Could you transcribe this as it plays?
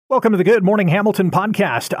Welcome to the Good Morning Hamilton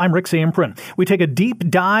podcast. I'm Rick Samprin. We take a deep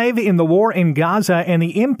dive in the war in Gaza and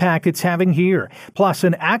the impact it's having here, plus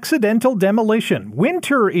an accidental demolition.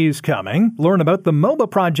 Winter is coming. Learn about the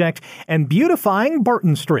MOBA project and beautifying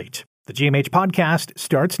Barton Street. The GMH podcast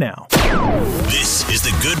starts now. This is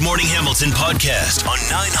the Good Morning Hamilton podcast on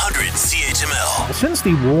 900 CHML. Since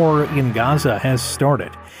the war in Gaza has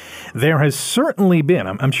started, there has certainly been,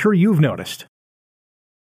 I'm sure you've noticed,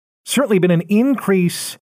 an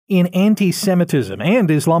increase in anti-Semitism and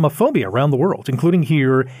Islamophobia around the world, including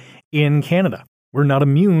here in Canada. We're not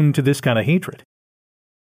immune to this kind of hatred.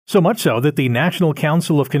 So much so that the National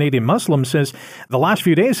Council of Canadian Muslims says the last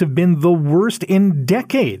few days have been the worst in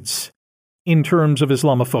decades in terms of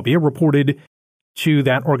Islamophobia, reported to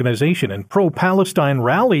that organization. And pro-Palestine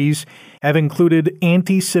rallies have included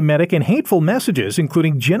anti-Semitic and hateful messages,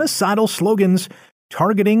 including genocidal slogans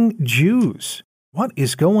targeting Jews. What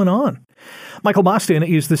is going on? Michael Boston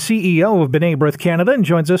is the CEO of B'nai B'rith Canada and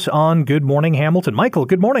joins us on Good Morning Hamilton. Michael,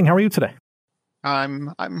 good morning. How are you today?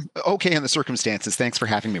 I'm okay in the circumstances. Thanks for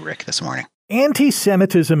having me, Rick, this morning.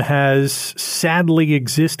 Anti-Semitism has sadly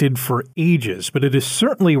existed for ages, but it has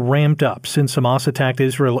certainly ramped up since Hamas attacked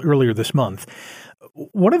Israel earlier this month.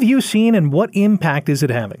 What have you seen and what impact is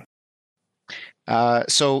it having?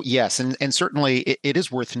 So yes, and certainly it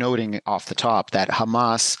is worth noting off the top that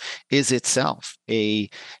Hamas is itself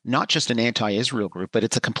not just an anti-Israel group, but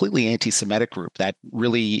it's a completely anti-Semitic group that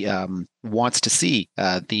really wants to see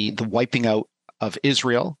the wiping out of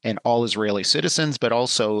Israel and all Israeli citizens, but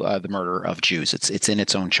also the murder of Jews. It's in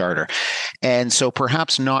its own charter. And so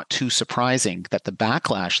perhaps not too surprising that the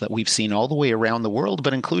backlash that we've seen all the way around the world,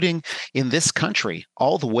 but including in this country,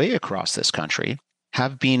 all the way across this country,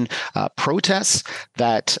 have been protests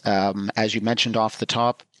that, as you mentioned off the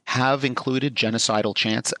top, have included genocidal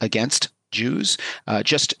chants against Jews.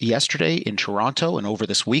 Just yesterday in Toronto and over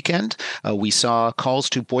this weekend, we saw calls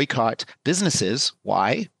to boycott businesses.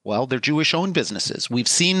 Why? Well, they're Jewish-owned businesses. We've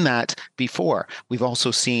seen that before. We've also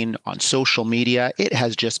seen on social media, it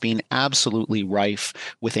has just been absolutely rife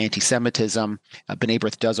with anti-Semitism. B'nai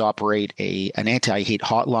B'rith does operate an anti-hate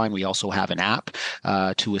hotline. We also have an app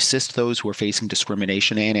to assist those who are facing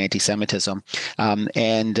discrimination and anti-Semitism.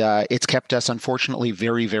 And it's kept us, unfortunately,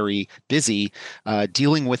 very, very busy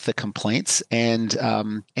dealing with the complaints and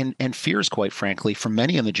fears, quite frankly, from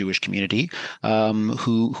many in the Jewish community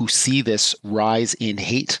who see this rise in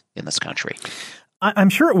hate in this country. I'm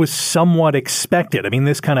sure it was somewhat expected. I mean,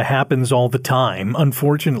 this kind of happens all the time,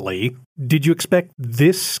 unfortunately. Did you expect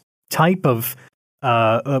this type of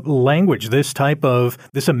language, this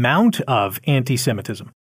amount of anti-Semitism?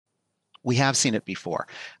 We have seen it before.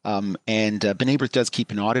 And B'nai B'rith does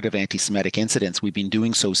keep an audit of anti-Semitic incidents. We've been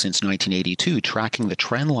doing so since 1982, tracking the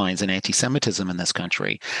trend lines in anti-Semitism in this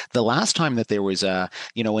country. The last time that there was an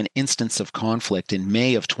instance of conflict in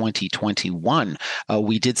May of 2021,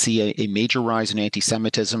 we did see a major rise in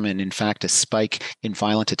anti-Semitism and, in fact, a spike in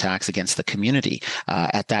violent attacks against the community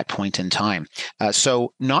at that point in time.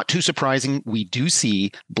 So not too surprising, we do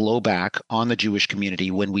see blowback on the Jewish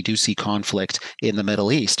community when we do see conflict in the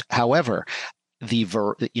Middle East. However, the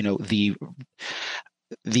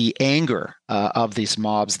anger of these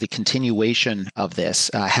mobs, the continuation of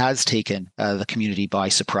this has taken the community by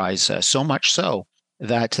surprise, so much so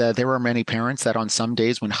that there are many parents that on some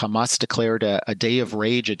days when Hamas declared a day of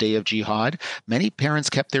rage, a day of jihad, many parents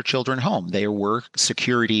kept their children home. There were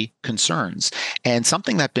security concerns. And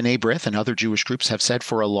something that B'nai B'rith and other Jewish groups have said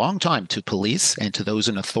for a long time to police and to those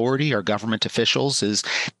in authority or government officials is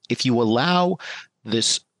if you allow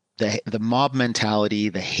the mob mentality,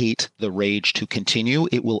 the hate, the rage to continue,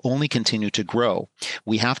 it will only continue to grow.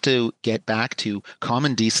 We have to get back to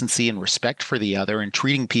common decency and respect for the other and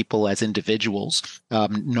treating people as individuals,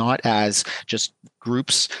 not as just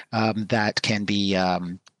groups that can be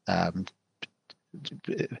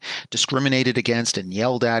discriminated against and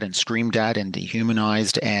yelled at and screamed at and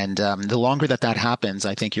dehumanized. And the longer that happens,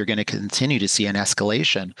 I think you're going to continue to see an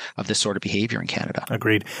escalation of this sort of behavior in Canada.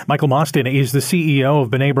 Agreed. Michael Boston is the CEO of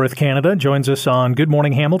B'nai B'rith Canada, joins us on Good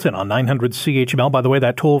Morning Hamilton on 900 CHML. By the way,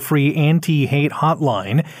 that toll-free anti-hate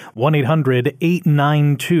hotline,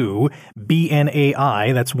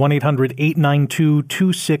 1-800-892-BNAI. That's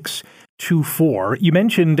 1-800-892-2624. You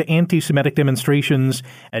mentioned anti-Semitic demonstrations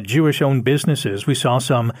at Jewish-owned businesses. We saw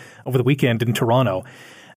some over the weekend in Toronto.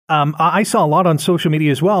 I saw a lot on social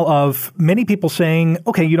media as well of many people saying,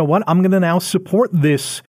 okay, you know what, I'm going to now support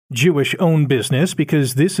this Jewish-owned business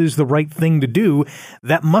because this is the right thing to do.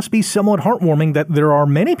 That must be somewhat heartwarming that there are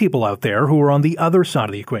many people out there who are on the other side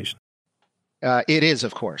of the equation. It is,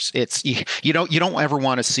 of course. It's you don't ever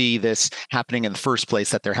want to see this happening in the first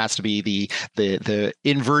place. That there has to be the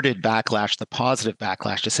inverted backlash, the positive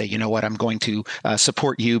backlash to say, you know what, I'm going to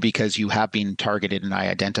support you because you have been targeted, and I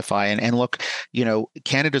identify. And look,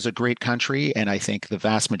 Canada's a great country, and I think the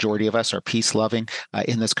vast majority of us are peace loving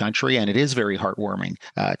in this country, and it is very heartwarming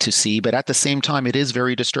to see. But at the same time, it is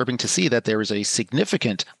very disturbing to see that there is a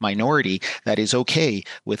significant minority that is okay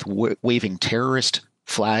with waving terrorist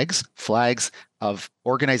flags of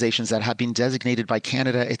organizations that have been designated by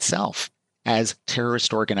Canada itself as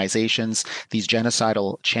terrorist organizations, these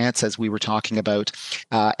genocidal chants, as we were talking about,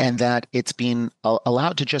 and that it's been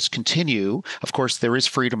allowed to just continue. Of course, there is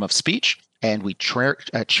freedom of speech, and we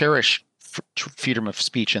cherish freedom of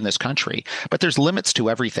speech in this country, but there's limits to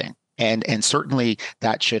everything. And certainly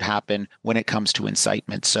that should happen when it comes to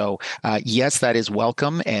incitement. So yes, that is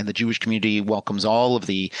welcome, and the Jewish community welcomes all of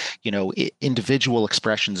the individual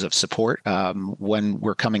expressions of support when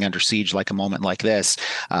we're coming under siege, like a moment like this.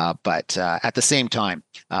 But at the same time,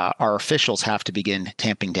 our officials have to begin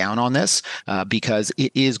tamping down on this because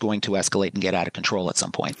it is going to escalate and get out of control at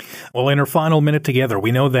some point. Well, in our final minute together,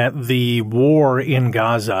 we know that the war in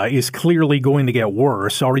Gaza is clearly going to get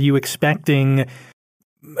worse. Are you expecting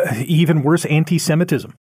even worse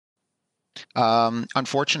anti-Semitism?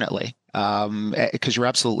 Unfortunately, because you're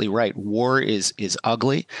absolutely right. War is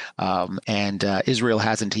ugly, and Israel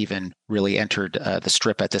hasn't even really entered the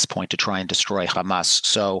Strip at this point to try and destroy Hamas.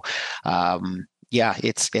 So, yeah,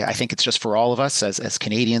 I think it's just for all of us as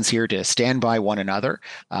Canadians here to stand by one another,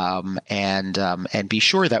 and be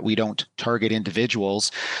sure that we don't target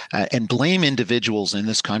individuals and blame individuals in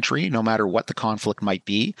this country, no matter what the conflict might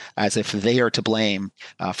be, as if they are to blame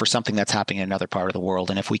for something that's happening in another part of the world.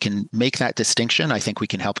 And if we can make that distinction, I think we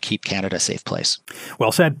can help keep Canada a safe place.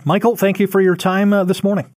 Well said. Michael, thank you for your time this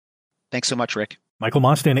morning. Thanks so much, Rick. Michael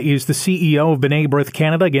Mostyn is the CEO of B'nai B'rith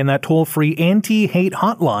Canada. Again, that toll-free anti-hate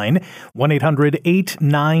hotline,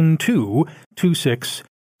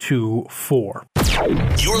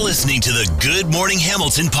 1-800-892-2624. You're listening to the Good Morning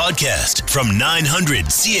Hamilton podcast from 900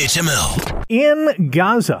 CHML. In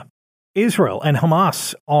Gaza, Israel and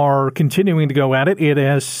Hamas are continuing to go at it. It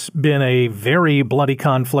has been a very bloody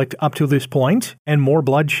conflict up to this point, and more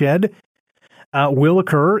bloodshed will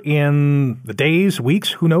occur in the days,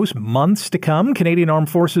 weeks, who knows, months to come. Canadian Armed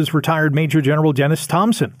Forces retired Major General Dennis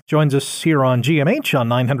Thompson joins us here on GMH on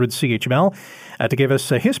 900 CHML to give us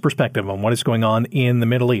his perspective on what is going on in the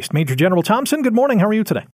Middle East. Major General Thompson, good morning. How are you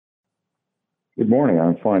today? Good morning.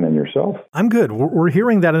 I'm fine. And yourself? I'm good. We're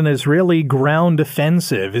hearing that an Israeli ground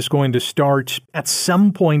offensive is going to start at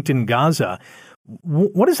some point in Gaza.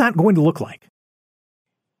 What is that going to look like?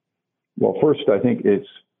 Well, first, I think it's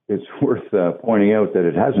worth pointing out that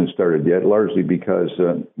it hasn't started yet, largely because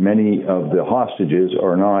many of the hostages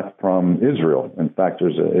are not from Israel. In fact,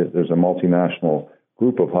 there's a multinational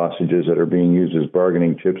group of hostages that are being used as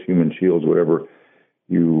bargaining chips, human shields, whatever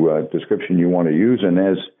description you want to use. And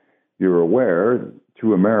as you're aware,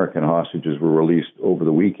 2 American hostages were released over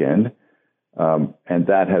the weekend, and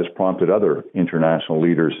that has prompted other international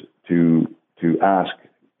leaders to ask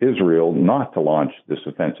Israel not to launch this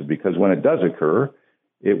offensive, because when it does occur,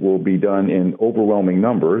 it will be done in overwhelming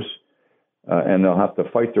numbers, and they'll have to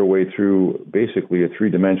fight their way through basically a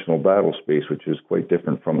 3-dimensional battle space, which is quite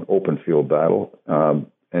different from an open field battle. And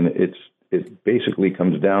it basically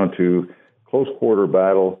comes down to close quarter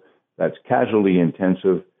battle that's casualty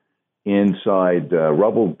intensive inside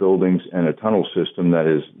rubble buildings and a tunnel system that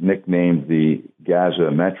is nicknamed the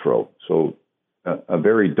Gaza Metro. So a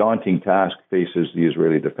very daunting task faces the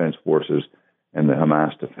Israeli Defense Forces and the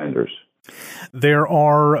Hamas defenders. There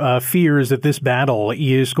are fears that this battle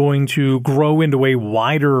is going to grow into a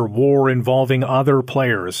wider war involving other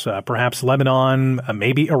players, perhaps Lebanon,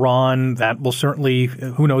 maybe Iran. That will certainly,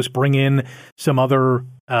 who knows, bring in some other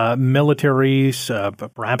militaries,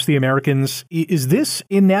 perhaps the Americans. Is this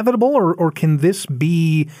inevitable, or can this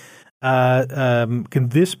be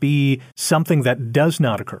something that does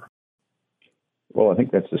not occur? Well, I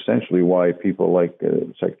think that's essentially why people like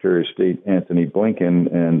Secretary of State Antony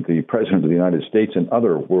Blinken and the President of the United States and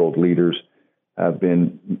other world leaders have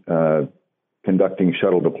been conducting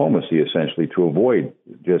shuttle diplomacy, essentially, to avoid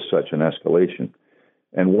just such an escalation.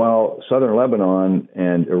 And while southern Lebanon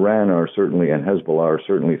and Iran are certainly, and Hezbollah are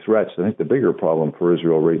certainly threats, I think the bigger problem for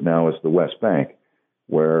Israel right now is the West Bank,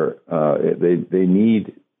 where they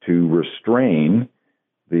need to restrain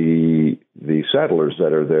the settlers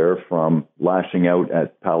that are there from lashing out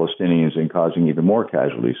at Palestinians and causing even more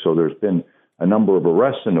casualties. So there's been a number of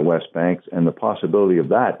arrests in the West Bank, and the possibility of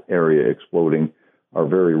that area exploding are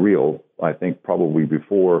very real. I think probably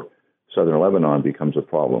before southern Lebanon becomes a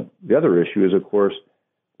problem. The other issue is, of course,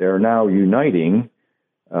 they're now uniting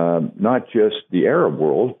not just the Arab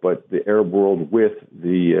world, but the Arab world with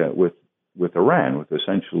Iran, with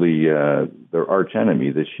essentially their arch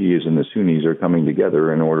enemy. The Shias and the Sunnis are coming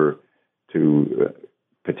together in order to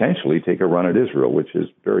potentially take a run at Israel, which is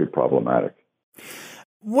very problematic.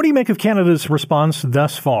 What do you make of Canada's response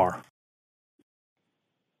thus far?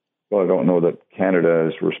 Well, I don't know that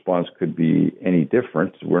Canada's response could be any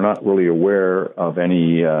different. We're not really aware of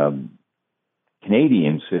any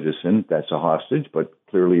Canadian citizen that's a hostage, but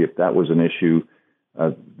clearly, if that was an issue,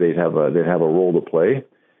 they'd have a role to play.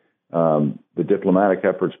 The diplomatic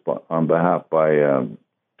efforts on behalf by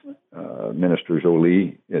Minister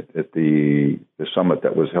Joly at the summit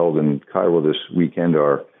that was held in Cairo this weekend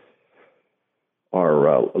are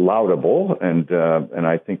laudable, and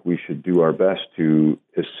I think we should do our best to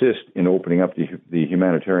assist in opening up the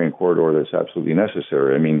humanitarian corridor that's absolutely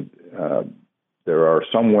necessary. I mean, there are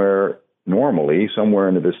somewhere in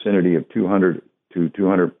the vicinity of 200 to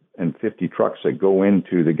 250 trucks that go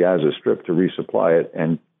into the Gaza Strip to resupply it,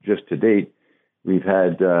 and just to date, we've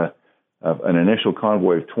had an initial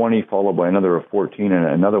convoy of 20, followed by another of 14, and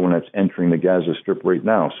another one that's entering the Gaza Strip right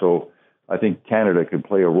now. So I think Canada could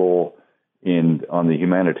play a role on the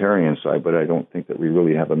humanitarian side, but I don't think that we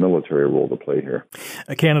really have a military role to play here.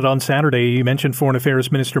 Canada on Saturday, you mentioned Foreign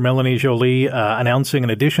Affairs Minister Melanie Joly announcing an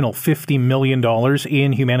additional $50 million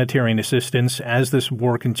in humanitarian assistance as this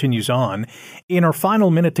war continues on. In our final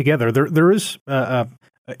minute together, there is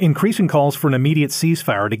increasing calls for an immediate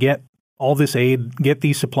ceasefire to get all this aid, get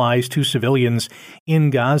these supplies to civilians in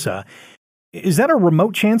Gaza. Is that a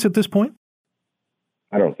remote chance at this point?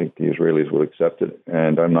 I don't think the Israelis would accept it,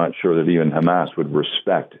 and I'm not sure that even Hamas would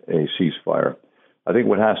respect a ceasefire. I think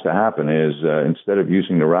what has to happen is instead of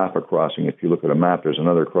using the Rafah crossing, if you look at a map, there's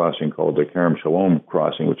another crossing called the Kerem Shalom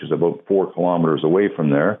crossing, which is about 4 kilometers away from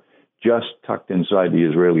there, just tucked inside the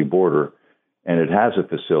Israeli border, and it has a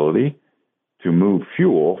facility to move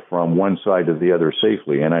fuel from one side to the other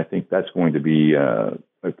safely, and I think that's going to be a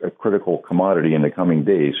critical commodity in the coming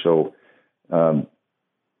days. So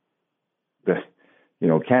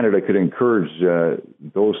Canada could encourage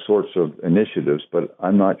those sorts of initiatives, but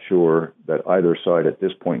I'm not sure that either side at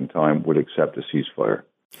this point in time would accept a ceasefire.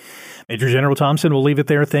 Major General Thompson, we'll leave it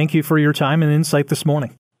there. Thank you for your time and insight this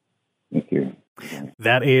morning. Thank you.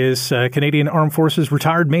 That is Canadian Armed Forces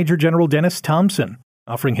retired Major General Dennis Thompson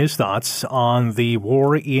offering his thoughts on the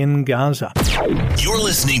war in Gaza. You're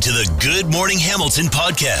listening to the Good Morning Hamilton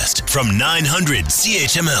podcast from 900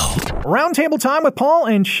 CHML. Roundtable time with Paul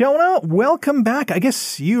and Shona. Welcome back. I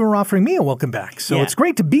guess you are offering me a welcome back, so It's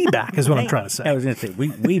great to be back is what I'm trying to say. I was going to say,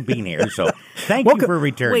 we've been here, so thank you for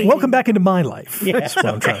returning. Welcome back into my life. That's what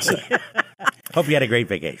I'm trying to say. Hope you had a great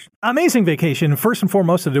vacation. Amazing vacation. First and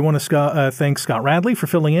foremost, I do want to thank Scott Radley for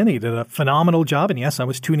filling in. He did a phenomenal job. And yes, I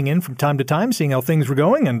was tuning in from time to time, seeing how things were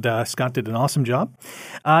going. And Scott did an awesome job.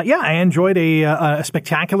 I enjoyed a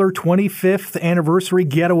spectacular 25th anniversary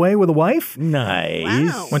getaway with a wife. Nice.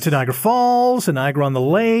 Wow. Went to Niagara Falls and Niagara on the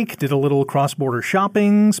Lake, did a little cross-border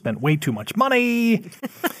shopping, spent way too much money.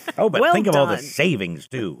 Oh, but Well think of all the done. savings,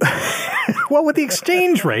 too. Well, with the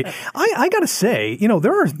exchange rate, I got to say,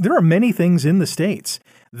 there are many things in the States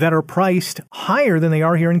that are priced higher than they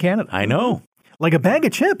are here in Canada. I know. Like a bag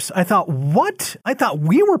of chips. I thought, what? I thought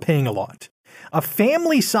we were paying a lot. A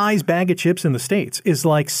family-size bag of chips in the States is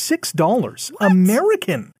like $6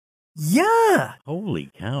 American. Yeah.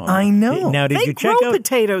 Holy cow. I know. Now, did They you check grow out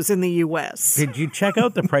potatoes in the U.S. Did you check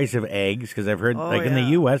out the price of eggs? Because I've heard, in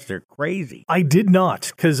the U.S., they're crazy. I did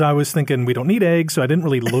not, because I was thinking we don't need eggs, so I didn't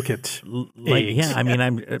really look at eggs. Yeah, I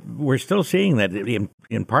mean, we're still seeing that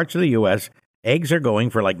in parts of the U.S., eggs are going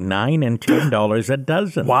for like $9 and $10 a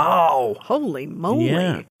dozen. Wow. Holy moly.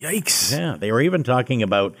 Yeah. Yikes. Yeah, they were even talking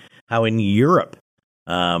about how in Europe,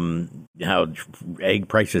 how egg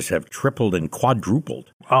prices have tripled and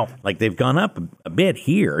quadrupled. Wow. Like they've gone up a bit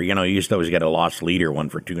here. You used to always get a lost leader one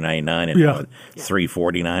for $2.99 and now it's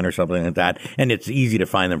 $3.49 or something like that. And it's easy to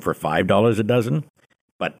find them for $5 a dozen.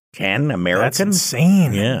 But 10 American? That's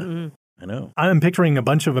insane. Yeah, I know. I'm picturing a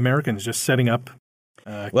bunch of Americans just setting up.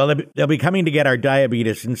 Well, they'll be coming to get our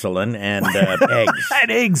diabetes insulin and eggs.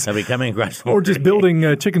 And eggs. They'll be coming across. Or just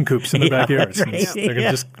building chicken coops in the backyards. that's right. They're going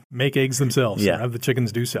to just make eggs themselves. Yeah. Or have the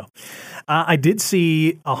chickens do so. I did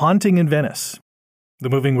see A Haunting in Venice, the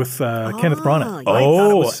movie with Kenneth Branagh.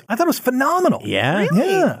 yes. I thought it was phenomenal. Yeah? Really?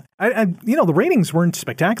 Yeah. The ratings weren't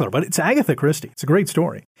spectacular, but it's Agatha Christie. It's a great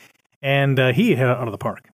story. And he hit it out of the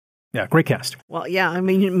park. Yeah, great cast. Well, yeah, I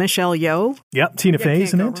mean, Michelle Yeoh. Yeah, Tina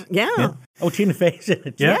Fey's in can't it. go wrong. Yeah. Oh, Tina Fey's in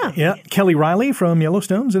it. Yeah. Kelly Riley from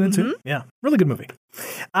Yellowstone's in it too. Yeah, really good movie.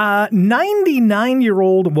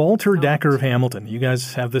 99-year-old Walter Decker of Hamilton. You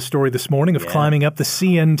guys have this story this morning of climbing up the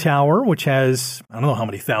CN Tower, which has, I don't know how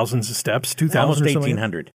many thousands of steps, 2,000 Almost or something.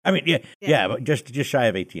 1,800. I mean, but just shy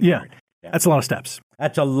of 1,800. Yeah, that's a lot of steps.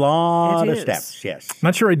 That's a lot It of is. steps, yes.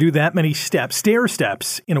 Not sure I do that many stair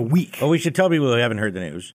steps in a week. Well, we should tell people who haven't heard the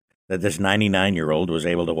news that this 99-year-old was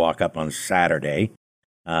able to walk up on Saturday,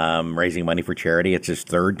 raising money for charity. It's his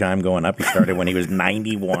third time going up. He started when he was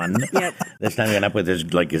 91. Yep. This time he went up with his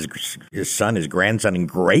son, his grandson, and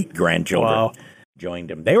great-grandchildren. Wow.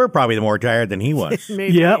 Joined him. They were probably more tired than he was.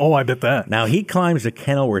 Maybe. Yeah, I bet that. Now, he climbs the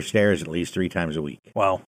Kenilworth stairs at least 3 times a week.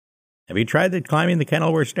 Wow. Have you tried climbing the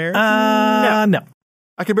Kenilworth stairs? No.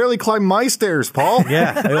 I can barely climb my stairs, Paul.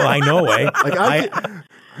 Yeah, well, I know, eh? Like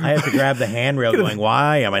I have to grab the handrail going,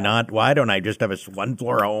 why don't I just have a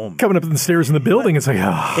one-floor home? Coming up the stairs in the building, it's like,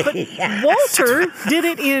 Walter did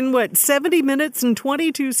it in, 70 minutes and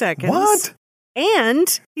 22 seconds. What?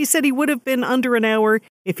 And he said he would have been under an hour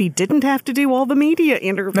if he didn't have to do all the media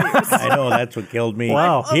interviews. I know, that's what killed me.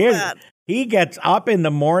 Wow. He gets up in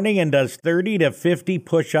the morning and does 30 to 50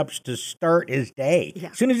 push-ups to start his day. Yeah.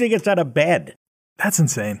 As soon as he gets out of bed. That's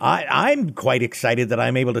insane. I'm quite excited that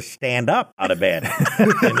I'm able to stand up out of bed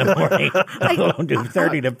in the morning, let alone do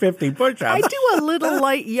 30 to 50 push-ups. I do a little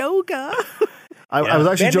light yoga. I was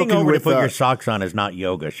actually Bending joking over with to put your socks on is not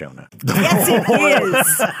yoga, Shona. Yes, it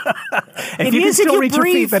is. If you can still reach your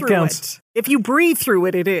feet, that through counts. it. If you breathe through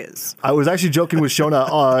it, it is. I was actually joking with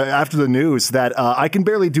Shona after the news that I can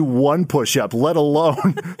barely do one push-up, let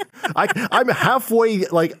alone I'm halfway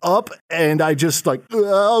up, and I just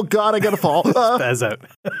oh God, I gotta fall. Spaz out.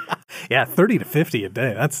 Yeah, 30 to 50 a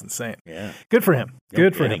day. That's insane. Yeah. Good for him.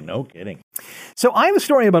 Good for him. No kidding. So I have a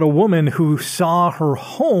story about a woman who saw her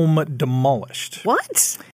home demolished.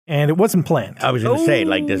 What? And it wasn't planned. I was going to say,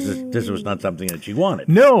 this was not something that she wanted.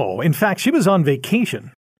 No. In fact, she was on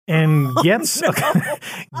vacation and gets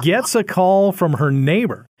a call from her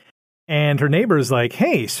neighbor. And her neighbor is like,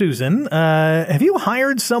 hey, Susan, have you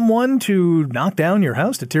hired someone to knock down your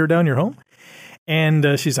house, to tear down your home?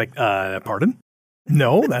 And she's like, pardon?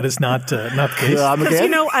 No, that is not the case. Because,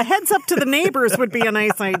 a heads up to the neighbors would be a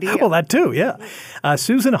nice idea. Well, that too, yeah.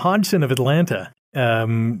 Susan Hodgson of Atlanta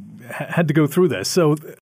had to go through this. So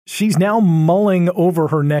she's now mulling over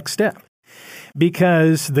her next step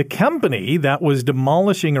because the company that was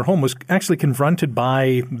demolishing her home was actually confronted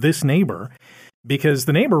by this neighbor because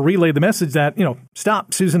the neighbor relayed the message that,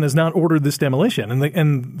 stop, Susan has not ordered this demolition.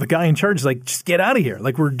 And the guy in charge is like, just get out of here.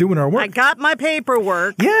 Like, we're doing our work. I got my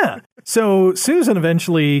paperwork. Yeah. So Susan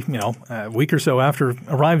eventually, a week or so after,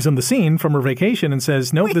 arrives on the scene from her vacation and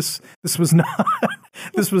says, no, this was not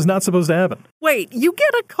this was not supposed to happen. Wait, you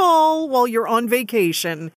get a call while you're on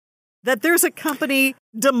vacation that there's a company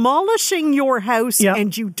demolishing your house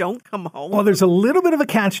and you don't come home? Well, there's a little bit of a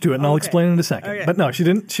catch to it, and I'll explain in a second. Okay. But no, she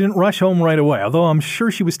didn't rush home right away, although I'm sure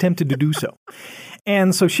she was tempted to do so.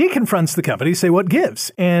 And so she confronts the company, say, what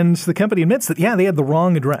gives? And the company admits that, they had the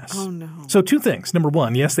wrong address. Oh, no. So 2 things. Number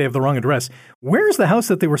 1, yes, they have the wrong address. Where's the house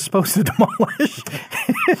that they were supposed to demolish?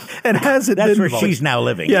 And has it That's been where demolished? she's now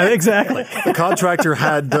living. Yeah, exactly. The contractor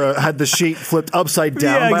had the sheet flipped upside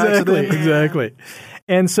down by accident. Exactly.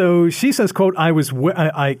 And so she says, quote,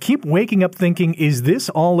 I keep waking up thinking, is this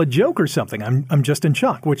all a joke or something? I'm just in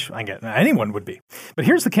shock, which I get anyone would be. But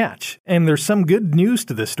here's the catch. And there's some good news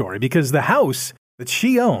to this story because the house that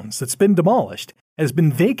she owns that's been demolished has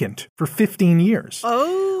been vacant for 15 years.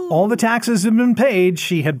 Oh. All the taxes have been paid.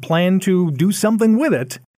 She had planned to do something with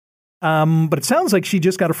it. But it sounds like she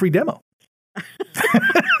just got a free demo.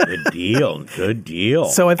 Good deal.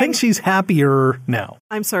 So I think she's happier now.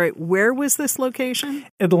 I'm sorry, where was this location?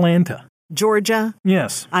 Atlanta. Georgia?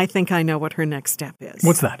 Yes. I think I know what her next step is.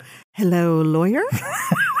 What's that? Hello, lawyer?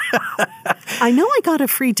 I know I got a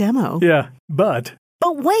free demo. Yeah, but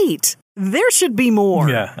wait, there should be more.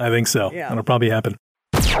 Yeah, I think so. Yeah. That'll probably happen.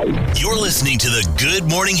 You're listening to the Good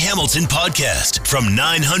Morning Hamilton podcast from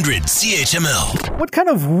 900 CHML. What kind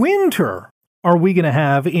of winter are we going to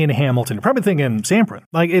have in Hamilton? You're probably thinking Samprin.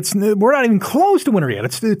 We're not even close to winter yet.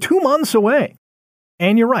 It's 2 months away.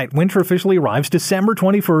 And you're right. Winter officially arrives December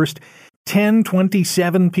 21st,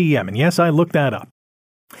 10:27 p.m. And yes, I looked that up.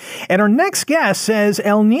 And our next guest says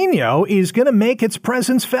El Nino is going to make its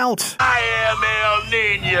presence felt. I am El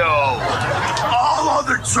Nino. All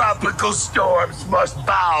other tropical storms must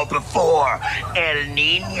bow before El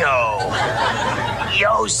Nino.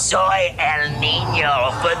 Yo soy El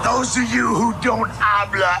Nino. For those of you who don't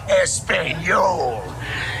habla español,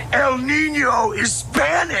 El Nino is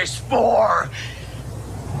Spanish for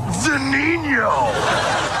the Nino.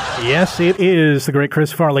 Yes, it is the great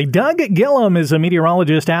Chris Farley. Doug Gillum is a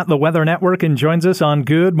meteorologist at the Weather Network and joins us on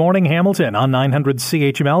Good Morning Hamilton on 900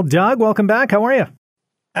 CHML. Doug, welcome back. How are you?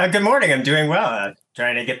 Good morning. I'm doing well.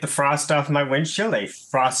 Trying to get the frost off my windshield. A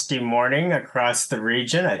frosty morning across the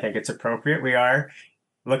region. I think it's appropriate. We are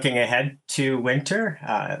looking ahead to winter,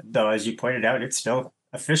 though, as you pointed out, it's still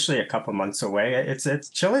officially a couple months away. It's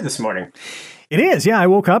chilly this morning. It is, yeah. I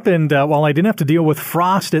woke up and while I didn't have to deal with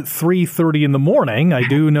frost at 3:30 in the morning, I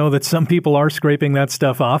do know that some people are scraping that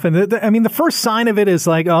stuff off. And the first sign of it is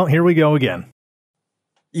like, oh, here we go again.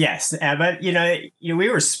 Yes, but we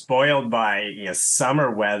were spoiled by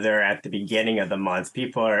summer weather at the beginning of the month.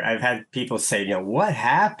 I've had people say, what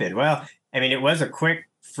happened? Well, it was a quick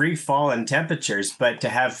free fall in temperatures, but to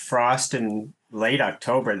have frost in late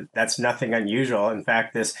October, that's nothing unusual. In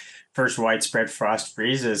fact, this first widespread frost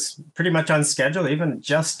freeze is pretty much on schedule, even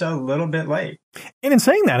just a little bit late. And in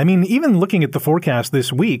saying that, even looking at the forecast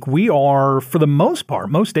this week, we are, for the most part,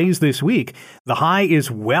 most days this week, the high is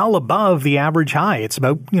well above the average high. It's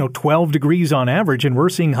about, 12 degrees on average, and we're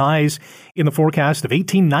seeing highs in the forecast of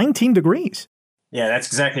 18, 19 degrees. Yeah, that's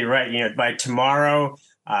exactly right. By tomorrow,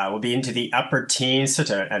 we'll be into the upper teens, such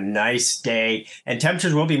a nice day. And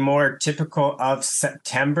temperatures will be more typical of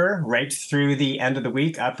September right through the end of the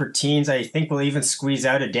week. Upper teens, I think we'll even squeeze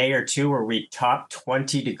out a day or two where we top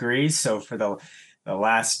 20 degrees. So for the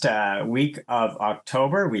last week of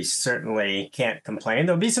October, we certainly can't complain.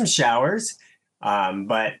 There'll be some showers,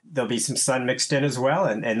 but there'll be some sun mixed in as well,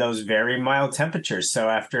 and those very mild temperatures. So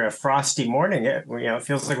after a frosty morning, it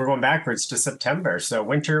feels like we're going backwards to September. So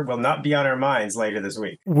winter will not be on our minds later this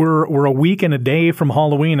week. We're a week and a day from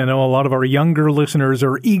Halloween. I know a lot of our younger listeners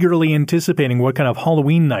are eagerly anticipating what kind of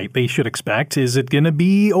Halloween night they should expect. Is it going to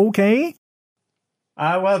be okay?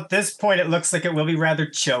 Well, at this point, it looks like it will be rather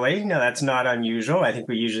chilly. No, that's not unusual. I think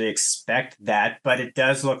we usually expect that, but it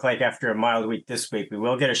does look like after a mild week this week, we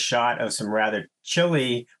will get a shot of some rather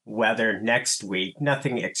chilly weather next week.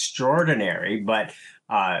 Nothing extraordinary, but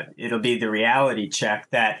it'll be the reality check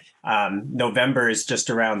that November is just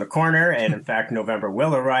around the corner. And in fact, November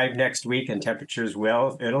will arrive next week and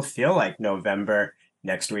it'll feel like November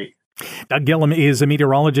next week. Doug Gillum is a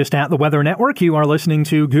meteorologist at the Weather Network. You are listening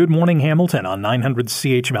to Good Morning Hamilton on 900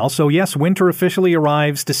 CHML. So yes, winter officially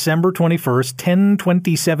arrives December 21st,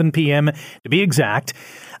 10:27 p.m. to be exact.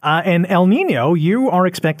 And El Nino, you are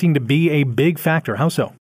expecting to be a big factor. How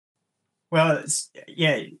so? Well,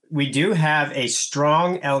 yeah, we do have a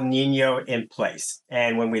strong El Nino in place.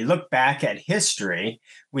 And when we look back at history,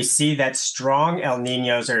 we see that strong El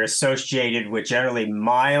Ninos are associated with generally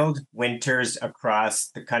mild winters across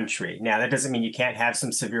the country. Now, that doesn't mean you can't have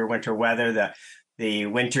some severe winter weather. The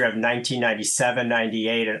winter of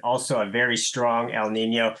 1997-98, and also a very strong El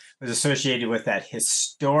Nino, was associated with that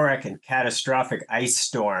historic and catastrophic ice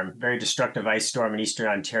storm, very destructive ice storm in eastern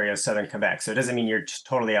Ontario, southern Quebec. So it doesn't mean you're just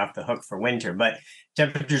totally off the hook for winter, but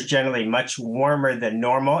temperatures generally much warmer than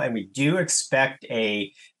normal, and we do expect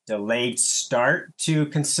a delayed start to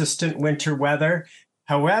consistent winter weather.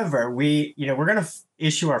 However, we're going to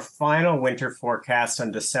issue our final winter forecast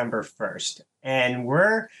on December 1st, and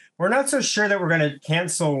we're not so sure that we're going to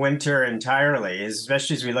cancel winter entirely,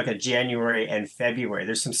 especially as we look at January and February.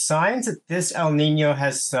 There's some signs that this El Nino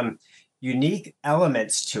has some unique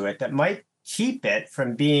elements to it that might keep it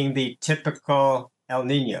from being the typical El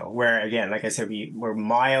Nino, where, again, like I said, where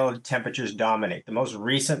mild temperatures dominate. The most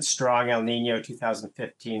recent strong El Nino,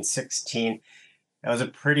 2015-16, that was a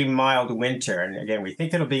pretty mild winter. And again, we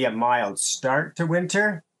think it'll be a mild start to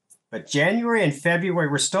winter, but January and February,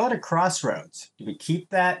 we're still at a crossroads. Do we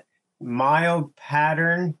keep that mild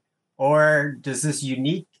pattern, or does this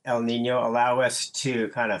unique El Nino allow us to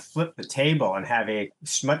kind of flip the table and have a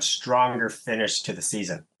much stronger finish to the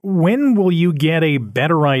season? When will you get a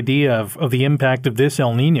better idea of the impact of this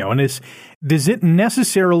El Nino? And does it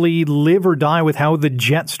necessarily live or die with how the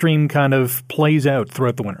jet stream kind of plays out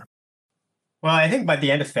throughout the winter? Well, I think by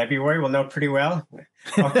the end of February, we'll know pretty well.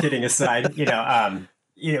 All kidding aside,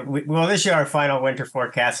 we'll issue our final winter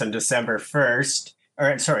forecast on November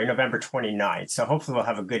 29th. So hopefully we'll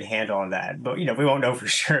have a good handle on that. But, we won't know for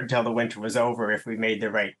sure until the winter was over if we made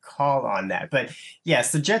the right call on that. But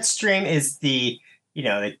yes, the jet stream is the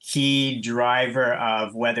key driver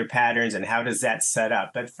of weather patterns and how does that set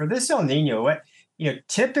up. But for this El Nino,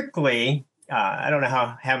 typically, I don't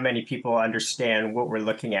know how many people understand what we're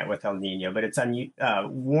looking at with El Nino, but it's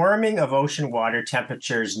warming of ocean water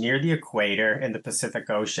temperatures near the equator in the Pacific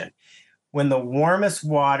Ocean. When the warmest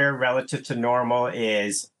water relative to normal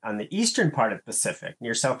is on the eastern part of the Pacific,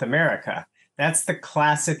 near South America, That's the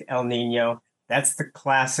classic El Nino. That's the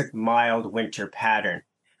classic mild winter pattern.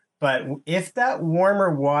 But if that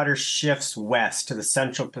warmer water shifts west to the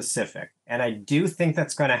central Pacific, and I do think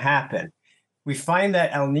that's going to happen, we find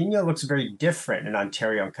that El Nino looks very different in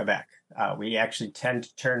Ontario and Quebec. We actually tend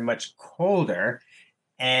to turn much colder.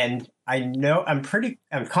 And I'm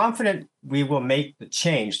confident we will make the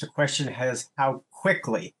change. The question is how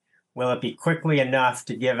quickly. Will it be quickly enough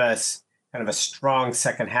to give us kind of a strong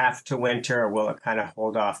second half to winter, or will it kind of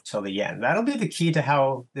hold off till the end? That'll be the key to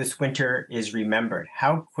how this winter is remembered,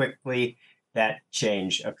 how quickly that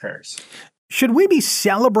change occurs. Should we be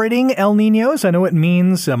celebrating El Niños? I know it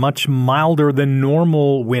means a much milder than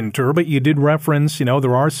normal winter, but you did reference,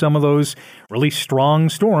 there are some of those really strong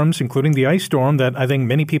storms, including the ice storm that I think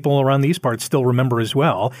many people around these parts still remember as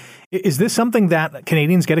well. Is this something that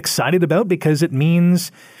Canadians get excited about because it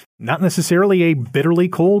means not necessarily a bitterly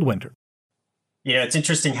cold winter? It's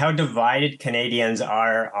interesting how divided Canadians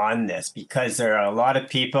are on this, because there are a lot of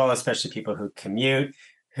people, especially people who commute,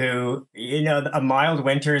 who, a mild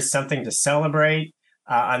winter is something to celebrate.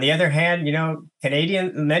 On the other hand,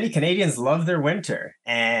 many Canadians love their winter,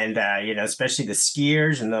 and, especially the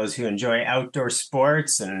skiers and those who enjoy outdoor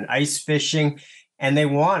sports and ice fishing, and they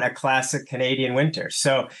want a classic Canadian winter.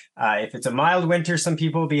 So if it's a mild winter, some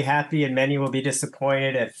people will be happy and many will be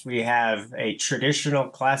disappointed. If we have a traditional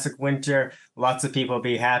classic winter, lots of people will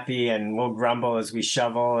be happy and we'll grumble as we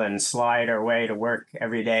shovel and slide our way to work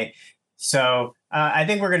every day. So I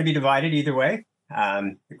think we're going to be divided either way.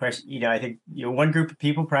 The question, I think one group of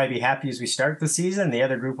people probably be happy as we start the season. The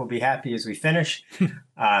other group will be happy as we finish.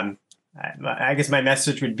 I guess my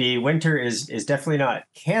message would be winter is definitely not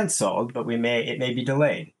canceled, but it may be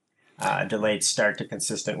delayed. Delayed start to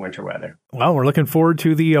consistent winter weather. Well, we're looking forward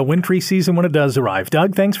to the wintry season when it does arrive.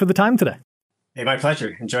 Doug, thanks for the time today. Hey, my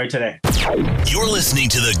pleasure. Enjoy today. You're listening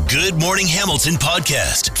to the Good Morning Hamilton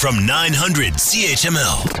podcast from 900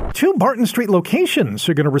 CHML. 2 Barton Street locations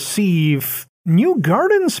are going to receive new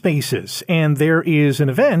garden spaces, and there is an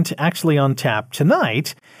event actually on tap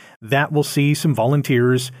tonight that will see some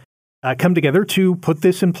volunteers come together to put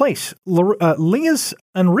this in place. Liz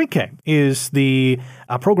Enrique is the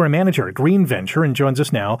program manager at Green Venture and joins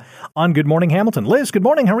us now on Good Morning Hamilton. Liz, good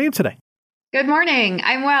morning. How are you today? Good morning.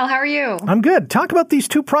 I'm well. How are you? I'm good. Talk about these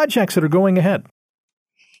 2 projects that are going ahead.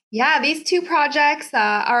 Yeah, these 2 projects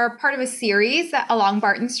are part of a series along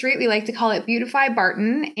Barton Street. We like to call it Beautified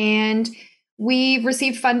Barton, and we've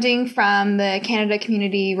received funding from the Canada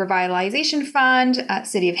Community Revitalization Fund,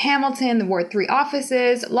 City of Hamilton, the Ward 3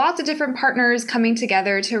 offices, lots of different partners coming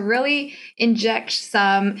together to really inject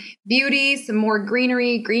some beauty, some more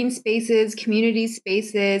greenery, green spaces, community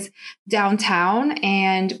spaces downtown.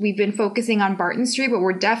 And we've been focusing on Barton Street, but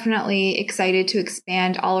we're definitely excited to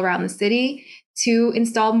expand all around the city to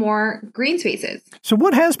install more green spaces. So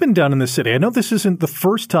what has been done in the city? I know this isn't the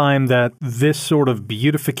first time that this sort of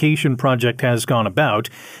beautification project has gone about.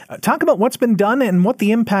 Talk about what's been done and what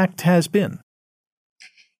the impact has been.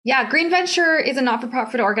 Yeah, Green Venture is a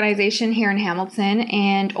not-for-profit organization here in Hamilton.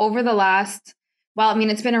 And over the last,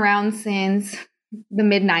 it's been around since the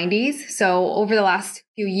mid-90s. So over the last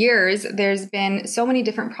few years, there's been so many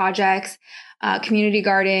different projects, community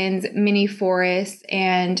gardens, mini forests,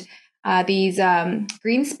 and these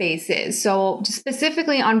green spaces. So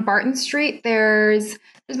specifically on Barton Street, there's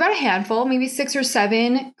about a handful, maybe 6 or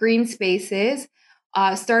 7 green spaces,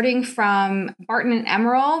 starting from Barton and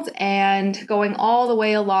Emerald and going all the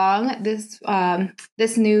way along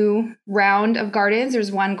this new round of gardens.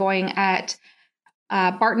 There's one going at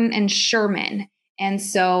Barton and Sherman. And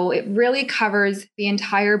so it really covers the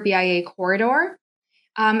entire BIA corridor.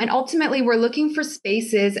 And ultimately, we're looking for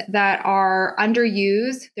spaces that are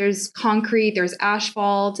underused. There's concrete, there's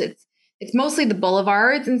asphalt, it's mostly the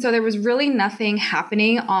boulevards. And so there was really nothing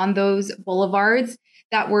happening on those boulevards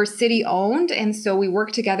that were city owned. And so we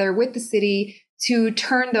worked together with the city to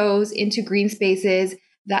turn those into green spaces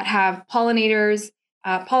that have pollinators,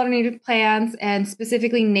 pollinated plants, and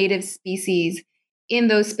specifically native species in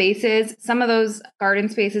those spaces. Some of those garden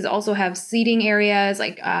spaces also have seating areas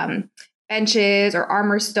like benches or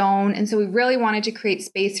armor stone. And so we really wanted to create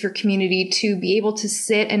space for community to be able to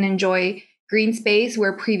sit and enjoy green space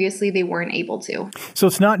where previously they weren't able to. So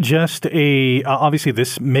it's not just obviously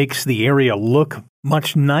this makes the area look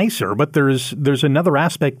much nicer, but there's another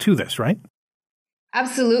aspect to this, right?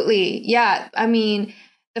 Absolutely. Yeah.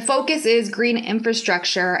 The focus is green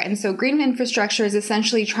infrastructure. And so green infrastructure is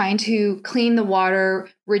essentially trying to clean the water,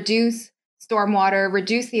 reduce stormwater,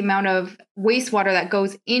 reduce the amount of wastewater that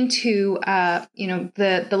goes into,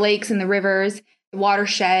 the lakes and the rivers, the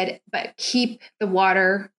watershed, but keep the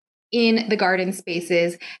water in the garden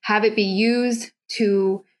spaces, have it be used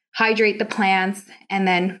to hydrate the plants and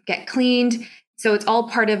then get cleaned. So it's all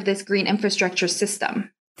part of this green infrastructure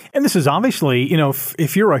system. And this is obviously,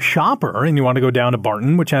 if you're a shopper and you want to go down to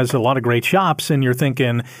Barton, which has a lot of great shops, and you're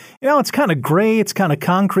thinking, it's kind of gray, it's kind of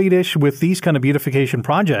concrete-ish with these kind of beautification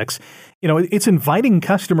projects, it's inviting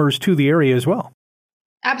customers to the area as well.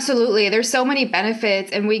 Absolutely. There's so many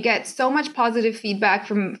benefits, and we get so much positive feedback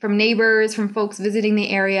from neighbors, from folks visiting the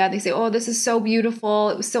area. They say, oh, this is so beautiful.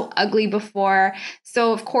 It was so ugly before.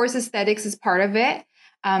 So, of course, aesthetics is part of it.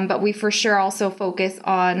 But we for sure also focus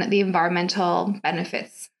on the environmental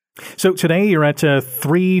benefits. So today you're at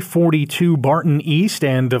 342 Barton East,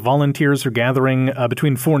 and volunteers are gathering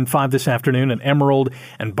between 4 and 5 this afternoon at Emerald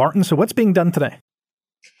and Barton. So what's being done today?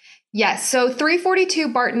 Yes. So 342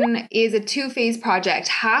 Barton is a 2-phase project.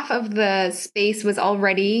 Half of the space was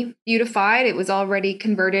already beautified. It was already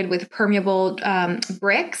converted with permeable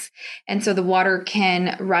bricks. And so the water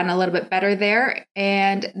can run a little bit better there.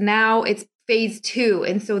 And now it's phase 2.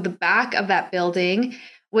 And so the back of that building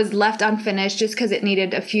was left unfinished just because it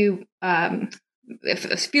needed a few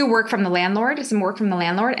work from the landlord, some work from the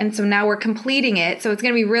landlord. And so now we're completing it. So it's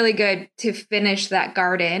going to be really good to finish that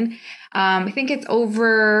garden. I think it's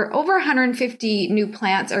over 150 new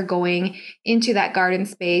plants are going into that garden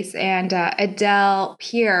space. And Adele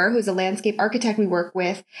Pierre, who's a landscape architect we work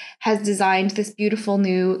with, has designed this beautiful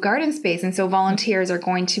new garden space. And so volunteers are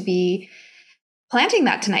going to be planting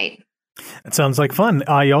that tonight. It sounds like fun.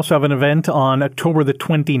 You also have an event on October the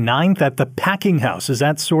 29th at the Packing House. Is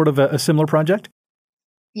that sort of a similar project?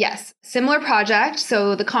 Yes, similar project.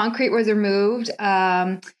 So the concrete was removed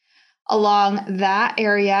along that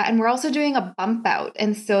area. And we're also doing a bump out.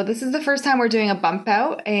 And so this is the first time we're doing a bump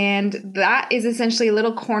out. And that is essentially a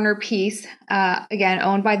little corner piece, again,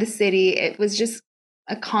 owned by the city. It was just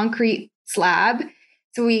a concrete slab.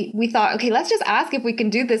 So we thought, okay, let's just ask if we can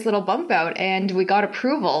do this little bump out, and we got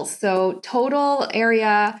approval. So total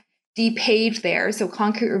area depaved there, so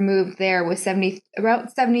concrete removed there was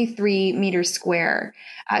about 73 meters square,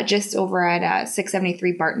 just over at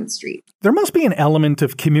 673 Barton Street. There must be an element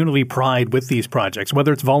of community pride with these projects,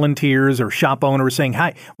 whether it's volunteers or shop owners saying,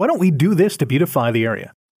 "Hi, why don't we do this to beautify the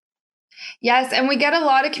area?" Yes, and we get a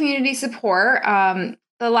lot of community support.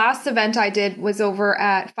 The last event I did was over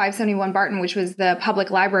at 571 Barton, which was the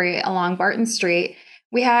public library along Barton Street.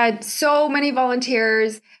 We had so many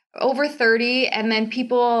volunteers, over 30, and then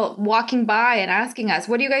people walking by and asking us,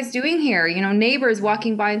 what are you guys doing here? Neighbors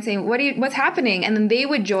walking by and saying, what's happening? And then they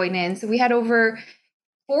would join in. So we had over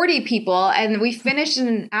 40 people, and we finished in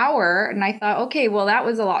an hour. And I thought, okay, well, that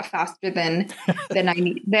was a lot faster than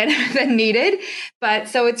needed. But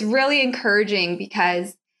so it's really encouraging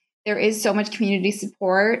because there is so much community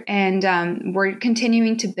support, and we're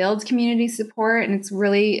continuing to build community support, and it's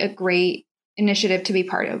really a great initiative to be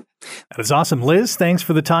part of. That is awesome. Liz, thanks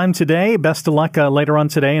for the time today. Best of luck later on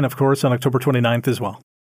today, and of course on October 29th as well.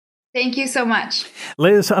 Thank you so much.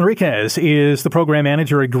 Liz Enriquez is the program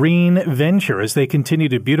manager at Green Venture as they continue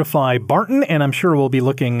to beautify Barton, and I'm sure we'll be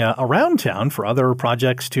looking around town for other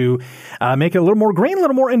projects to make it a little more green, a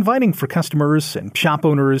little more inviting for customers and shop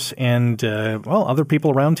owners and, other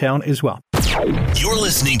people around town as well. You're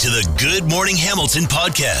listening to the Good Morning Hamilton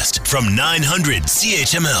podcast from 900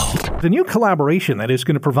 CHML. The new collaboration that is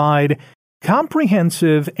going to provide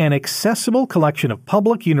comprehensive and accessible collection of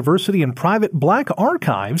public, university, and private Black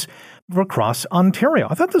archives across Ontario.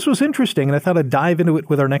 I thought this was interesting, and I thought I'd dive into it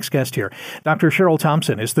with our next guest here. Dr. Cheryl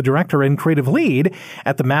Thompson is the director and creative lead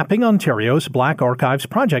at the Mapping Ontario's Black Archives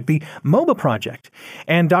Project, the MOBA project.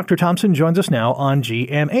 And Dr. Thompson joins us now on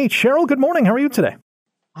GMH. Cheryl, good morning. How are you today?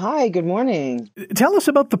 Hi, good morning. Tell us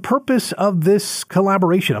about the purpose of this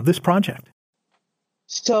collaboration, of this project.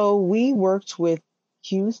 So we worked with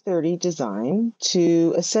Q30 Design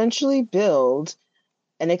to essentially build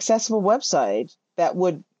an accessible website that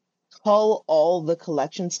would pull all the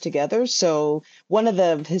collections together. So one of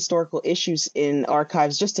the historical issues in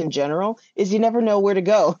archives, just in general, is you never know where to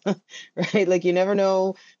go, right? Like you never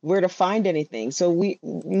know where to find anything. So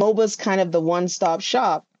MOBA's kind of the one-stop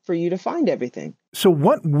shop for you to find everything. So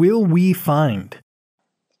what will we find?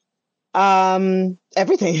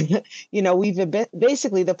 Everything.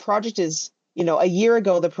 Basically the project is, a year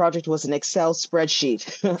ago, the project was an Excel spreadsheet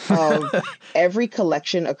of every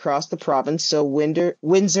collection across the province. So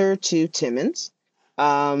Windsor to Timmins.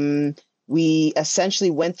 We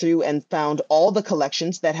essentially went through and found all the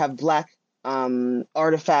collections that have Black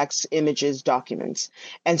artifacts, images, documents.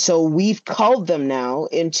 And so we've culled them now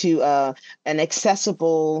into an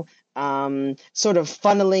accessible sort of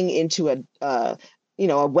funneling into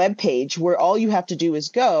a web page where all you have to do is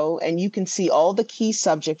go and you can see all the key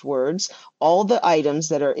subject words, all the items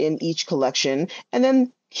that are in each collection, and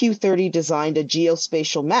then Q30 designed a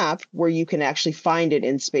geospatial map where you can actually find it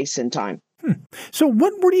in space and time. So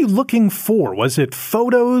what were you looking for? Was it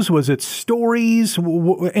photos? Was it stories?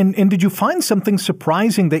 And did you find something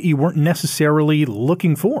surprising that you weren't necessarily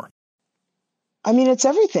looking for? I mean, it's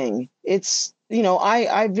everything. It's,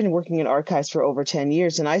 I've been working in archives for over 10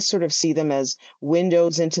 years, and I sort of see them as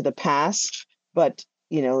windows into the past, but,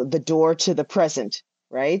 the door to the present,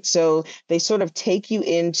 right? So they sort of take you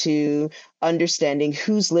into understanding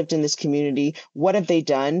who's lived in this community, what have they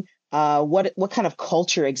done, what kind of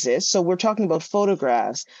culture exists. So we're talking about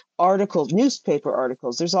photographs, articles, newspaper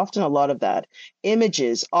articles. There's often a lot of that.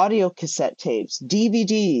 Images, audio cassette tapes,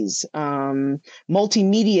 DVDs,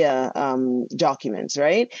 multimedia documents,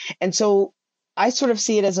 right? And so I sort of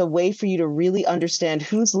see it as a way for you to really understand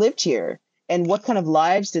who's lived here and what kind of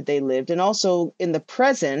lives did they live. And also in the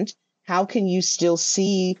present, how can you still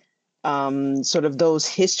see sort of those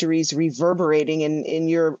histories reverberating in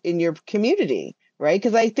your community? Right?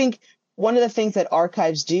 Because I think one of the things that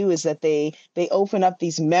archives do is that they open up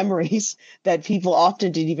these memories that people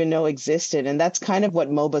often didn't even know existed. And that's kind of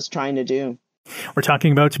what MOBA's trying to do. We're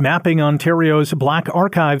talking about Mapping Ontario's Black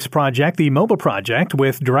Archives Project, the MOBA project,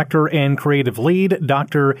 with director and creative lead,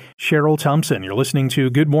 Dr. Cheryl Thompson. You're listening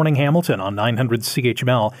to Good Morning Hamilton on 900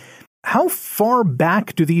 CHML. How far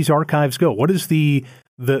back do these archives go? What is the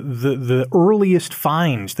earliest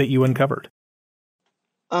finds that you uncovered?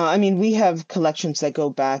 I mean, we have collections that go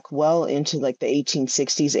back well into like the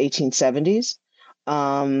 1860s,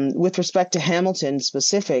 1870s. With respect to Hamilton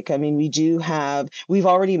specific, I mean, we've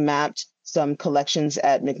already mapped some collections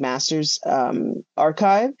at McMaster's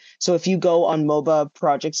archive. So if you go on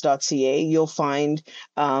mobaprojects.ca, you'll find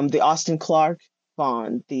the Austin Clark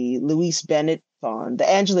Fawn, the Louise Bennett Fawn, the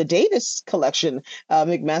Angela Davis collection.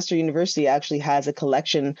 McMaster University actually has a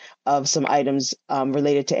collection of some items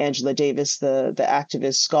related to Angela Davis, the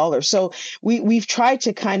activist scholar. So we've tried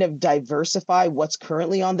to kind of diversify what's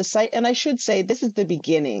currently on the site. And I should say this is the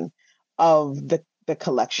beginning of the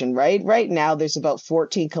collection, right? Right now, there's about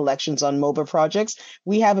 14 collections on MOBA projects.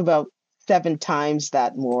 We have about 7 times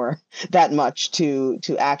that much to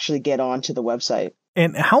actually get onto the website.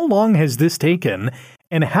 And how long has this taken?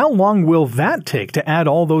 And how long will that take to add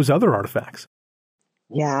all those other artifacts?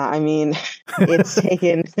 Yeah, I mean, it's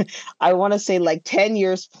taken, I want to say like 10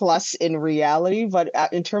 years plus in reality. But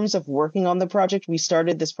in terms of working on the project, we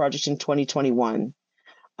started this project in 2021.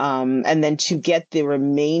 And then to get the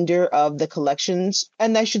remainder of the collections,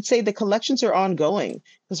 and I should say the collections are ongoing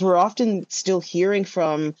because we're often still hearing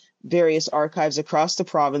from various archives across the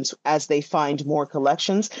province as they find more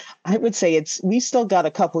collections. I would say we still got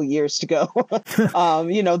a couple years to go.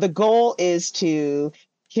 The goal is to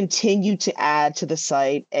continue to add to the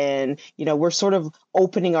site, and we're sort of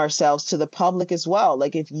opening ourselves to the public as well.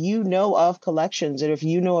 Like if you know of collections and if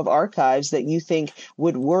you know of archives that you think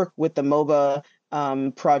would work with the MOBA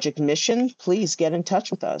project mission, please get in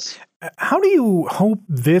touch with us. How do you hope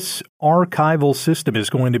this archival system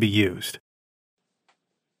is going to be used?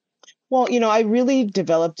 Well, I really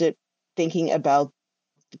developed it thinking about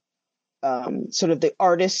sort of the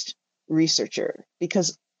artist researcher,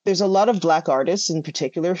 because there's a lot of Black artists in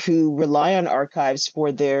particular who rely on archives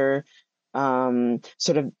for their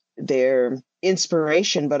sort of their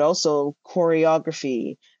inspiration, but also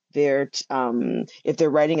choreography. If they're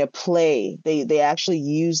writing a play, they actually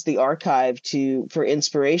use the archive for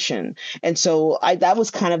inspiration. And so that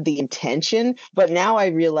was kind of the intention. But now I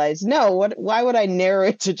realize, why would I narrow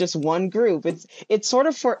it to just one group? It's sort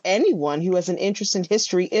of for anyone who has an interest in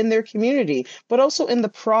history in their community, but also in the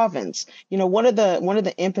province. One of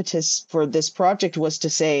the impetus for this project was to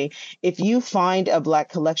say, if you find a Black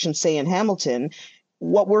collection, say in Hamilton,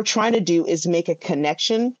 what we're trying to do is make a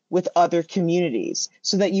connection with other communities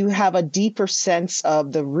so that you have a deeper sense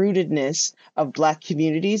of the rootedness of Black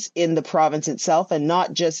communities in the province itself, and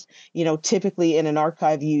not just, typically in an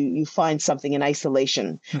archive, you find something in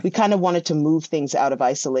isolation. We kind of wanted to move things out of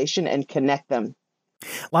isolation and connect them.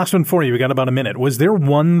 Last one for you. We got about a minute. Was there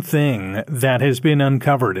one thing that has been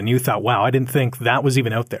uncovered and you thought, wow, I didn't think that was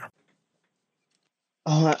even out there?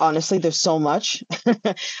 Honestly, there's so much.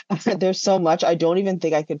 There's so much. I don't even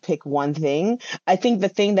think I could pick one thing. I think the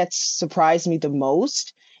thing that surprised me the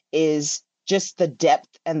most is just the depth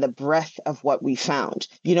and the breadth of what we found.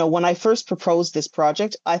 When I first proposed this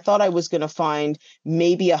project, I thought I was going to find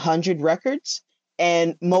maybe 100 records,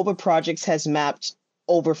 and MOBA Projects has mapped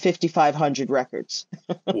over 5,500 records.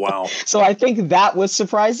 Wow. So I think that was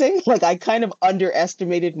surprising. Like I kind of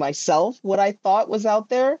underestimated myself what I thought was out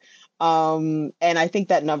there. And I think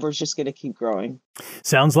that number is just going to keep growing.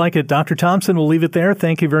 Sounds like it. Dr. Thompson, we'll leave it there.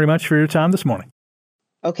 Thank you very much for your time this morning.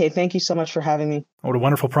 Okay, thank you so much for having me. What a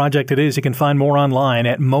wonderful project it is. You can find more online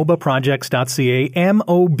at mobaprojects.ca,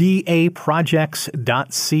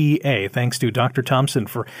 mobaprojects.ca. Thanks to Dr. Thompson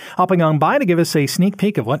for hopping on by to give us a sneak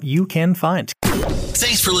peek of what you can find.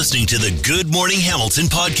 Thanks for listening to the Good Morning Hamilton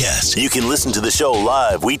podcast. You can listen to the show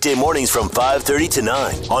live weekday mornings from 5:30 to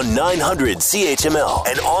 9 on 900 CHML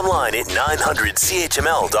and online at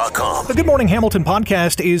 900CHML.com. The Good Morning Hamilton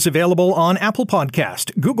podcast is available on Apple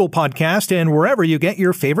Podcast, Google Podcast, and wherever you get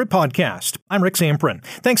your favorite podcast. I'm Rick Zamprin.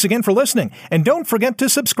 Thanks again for listening. And don't forget to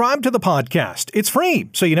subscribe to the podcast. It's free,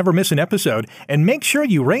 so you never miss an episode. And make sure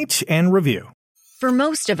you rate and review. For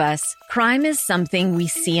most of us, crime is something we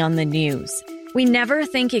see on the news. We never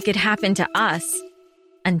think it could happen to us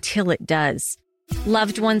until it does.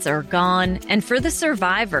 Loved ones are gone, and for the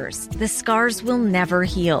survivors, the scars will never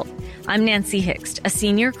heal. I'm Nancy Hixt, a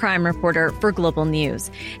senior crime reporter for Global News.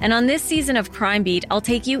 And on this season of Crime Beat, I'll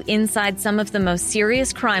take you inside some of the most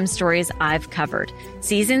serious crime stories I've covered.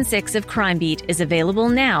 Season 6 of Crime Beat is available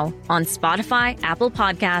now on Spotify, Apple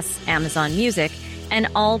Podcasts, Amazon Music, and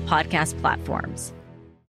all podcast platforms.